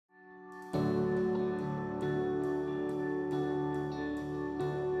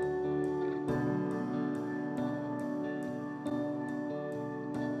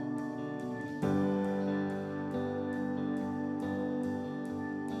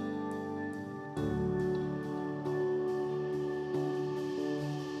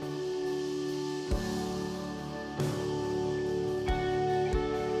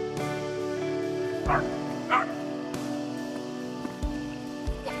I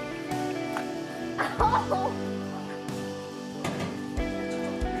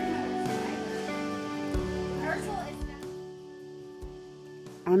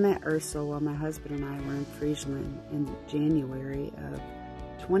met Ursel while my husband and I were in Friesian in January of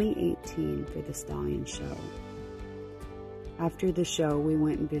 2018 for the Stallion Show. After the show, we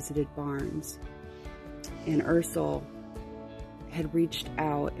went and visited barns, and Ursel had reached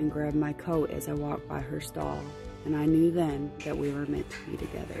out and grabbed my coat as I walked by her stall, and I knew then that we were meant to be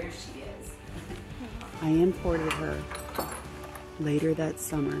together. There she is. I imported her later that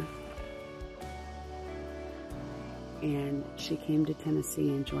summer, and she came to Tennessee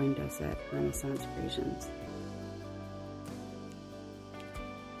and joined us at Renaissance Friesians.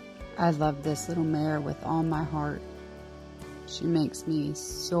 I love this little mare with all my heart. She makes me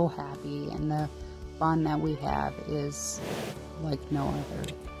so happy, and the bond that we have is like no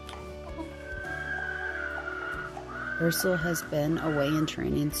other. Ursel has been away in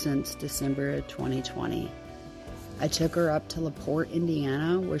training since December of 2020. I took her up to LaPorte,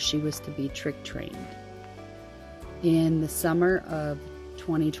 Indiana, where she was to be trick trained. In the summer of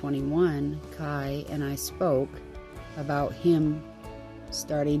 2021, Kai and I spoke about him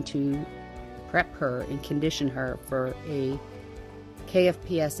starting to prep her and condition her for a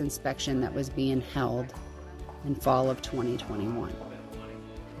KFPS inspection that was being held in fall of 2021.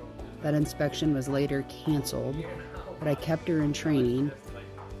 That inspection was later canceled, but I kept her in training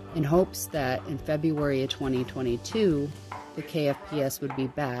in hopes that in February of 2022, the KFPS would be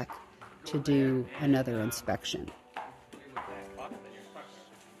back to do another inspection.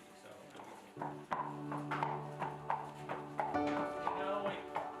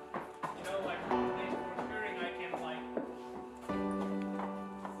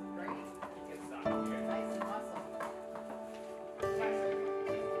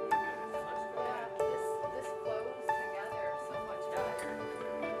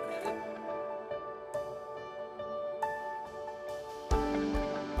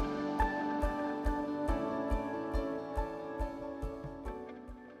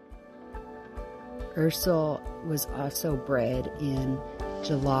 Ursel was also bred in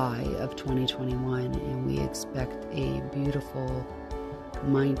July of 2021, and we expect a beautiful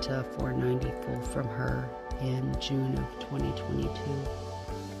Minta 490 foal from her in June of 2022.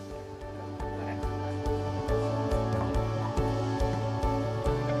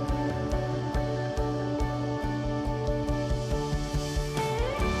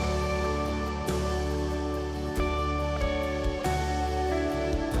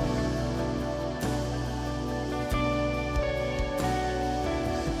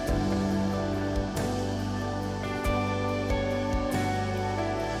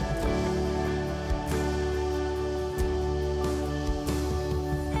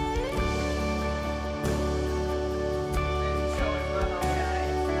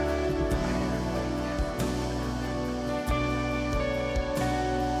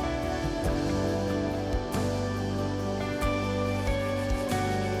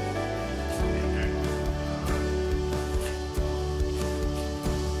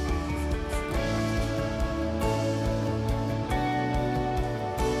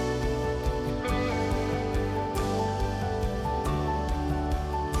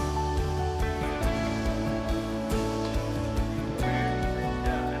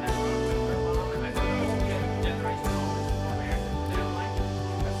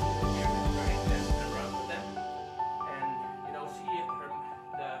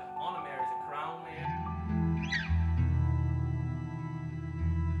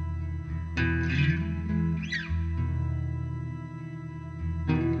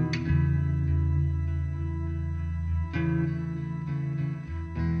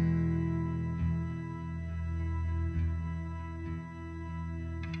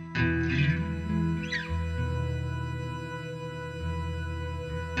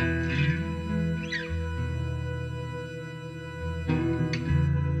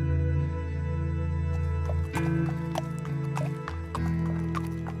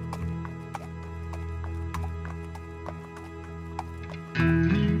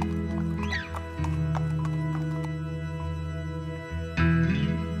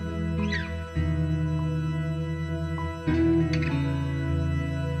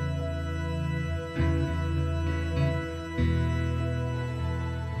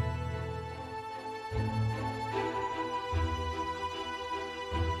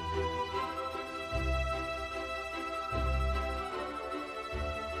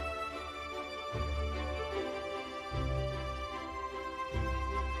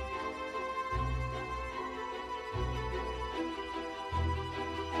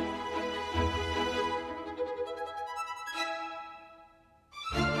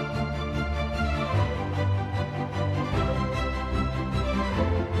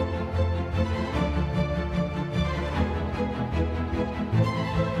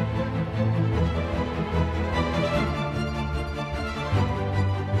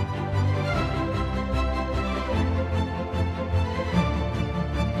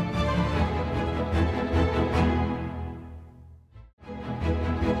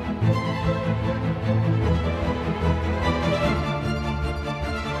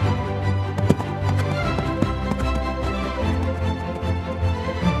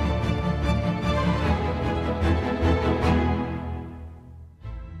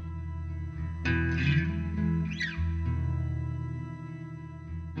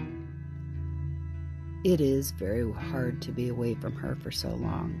 It is very hard to be away from her for so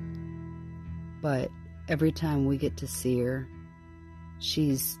long, but every time we get to see her,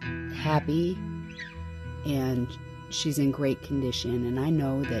 she's happy and she's in great condition, and I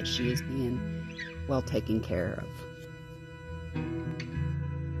know that she is being well taken care of.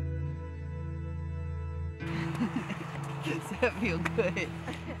 Does that feel good?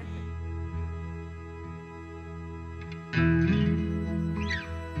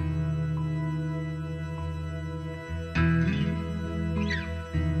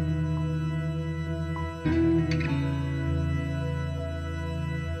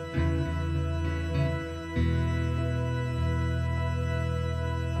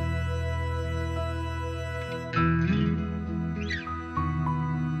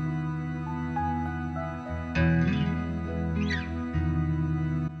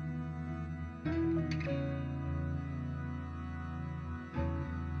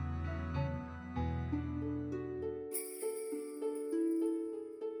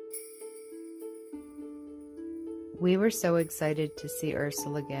 We were so excited to see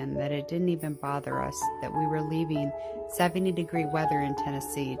Ursel again that it didn't even bother us that we were leaving 70-degree weather in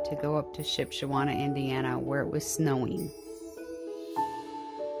Tennessee to go up to Shipshewana, Indiana, where it was snowing.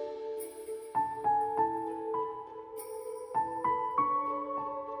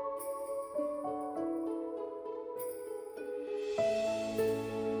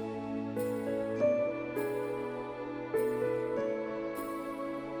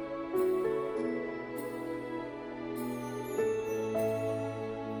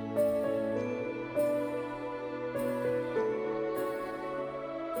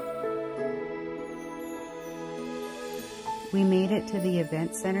 We made it to the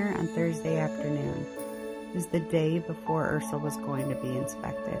event center on Thursday afternoon. It was the day before Ursel was going to be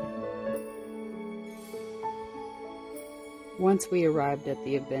inspected. Once we arrived at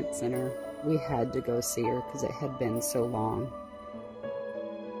the event center, we had to go see her because it had been so long.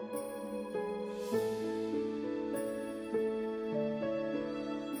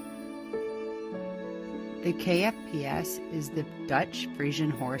 The KFPS is the Dutch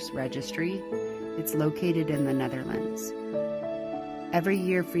Friesian Horse Registry. It's located in the Netherlands. Every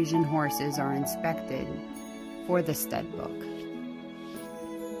year, Friesian horses are inspected for the stud book.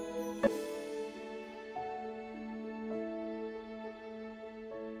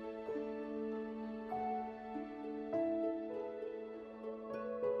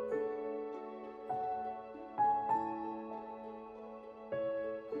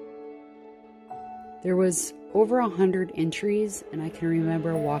 There was over 100 entries, and I can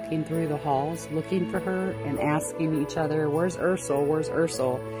remember walking through the halls looking for her and asking each other, "Where's Ursel? Where's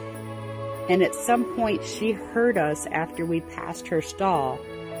Ursel?" And at some point she heard us after we passed her stall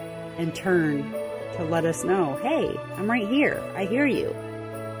and turned to let us know, "Hey, I'm right here. I hear you."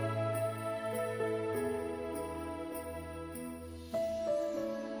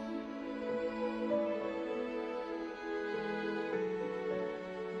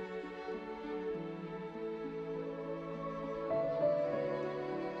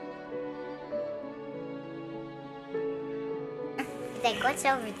 Like, what's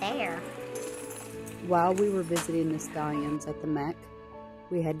over there? While we were visiting the stallions at the Mech,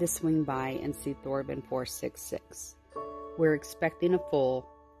 we had to swing by and see Thorben 466. We're expecting a foal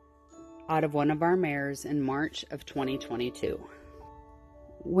out of one of our mares in March of 2022.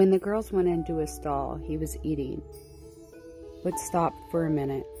 When the girls went into his stall, he was eating, but stopped for a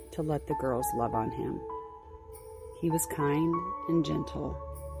minute to let the girls love on him. He was kind and gentle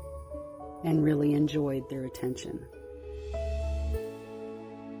and really enjoyed their attention.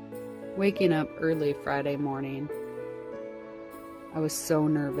 Waking up early Friday morning, I was so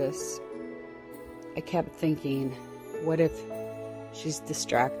nervous. I kept thinking, what if she's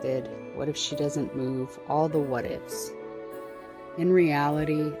distracted? What if she doesn't move? All the what ifs. In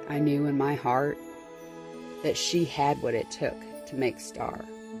reality, I knew in my heart that she had what it took to make Star.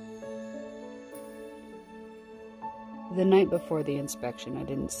 The night before the inspection, I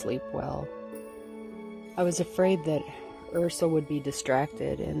didn't sleep well. I was afraid that Ursel would be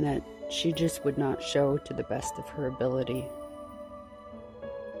distracted and that she just would not show to the best of her ability.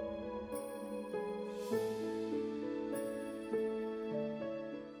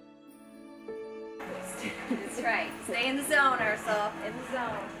 That's right. Stay in the zone, Ursel. In the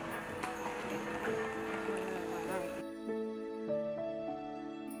zone.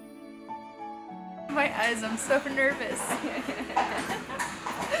 My eyes, I'm so nervous.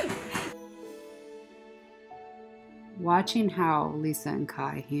 Watching how Lisa and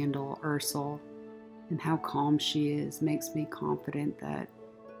Kai handle Ursel and how calm she is makes me confident that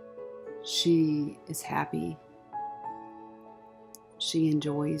she is happy. She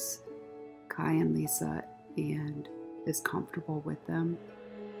enjoys Kai and Lisa and is comfortable with them.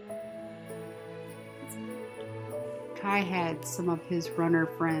 Kai had some of his runner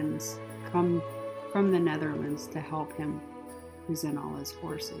friends come from the Netherlands to help him present all his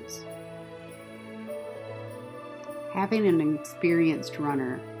horses. Having an experienced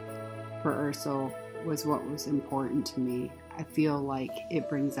runner for Ursel was what was important to me. I feel like it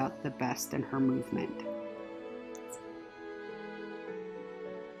brings out the best in her movement.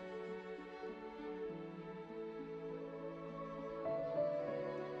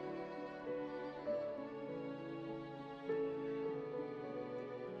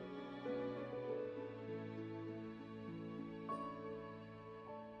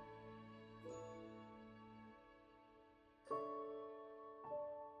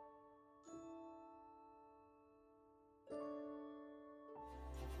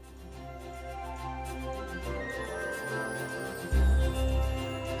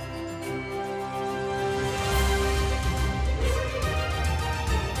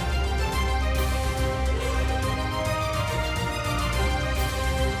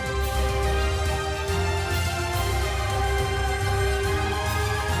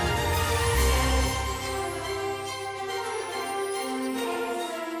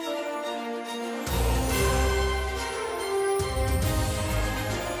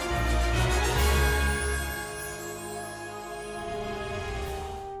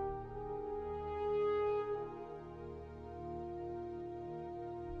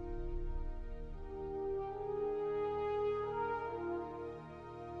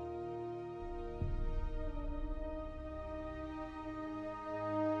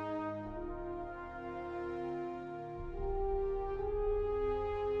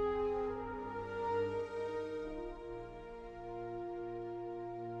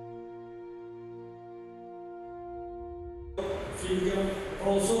 So you can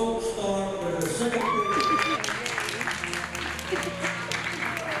also start with the second page.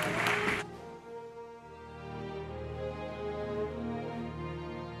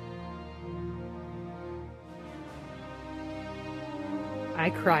 I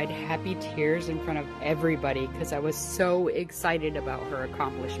cried happy tears in front of everybody because I was so excited about her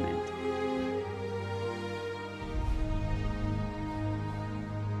accomplishment.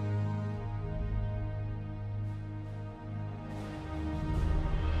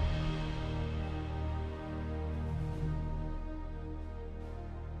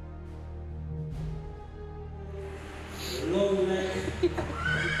 Low neck,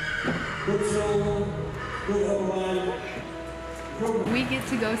 good shoulder, good upper body. We get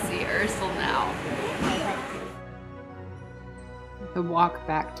to go see Ursel now. The walk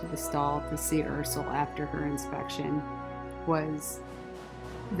back to the stall to see Ursel after her inspection was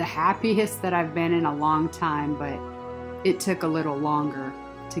the happiest that I've been in a long time, but it took a little longer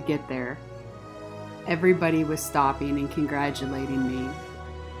to get there. Everybody was stopping and congratulating me.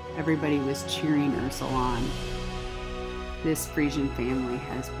 Everybody was cheering Ursel on. This Friesian family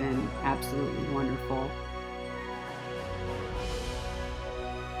has been absolutely wonderful.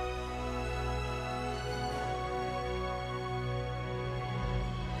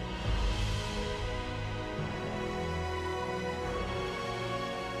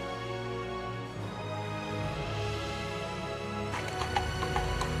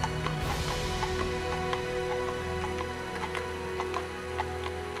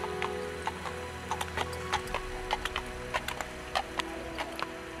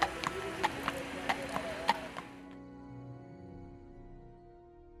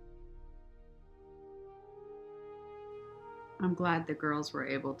 I'm glad the girls were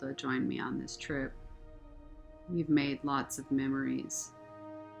able to join me on this trip. We've made lots of memories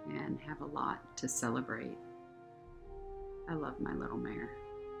and have a lot to celebrate. I love my little mare.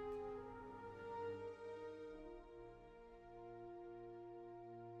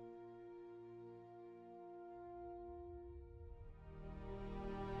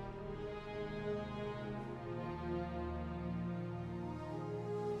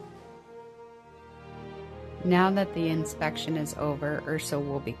 Now that the inspection is over, Ursel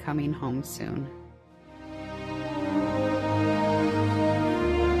will be coming home soon.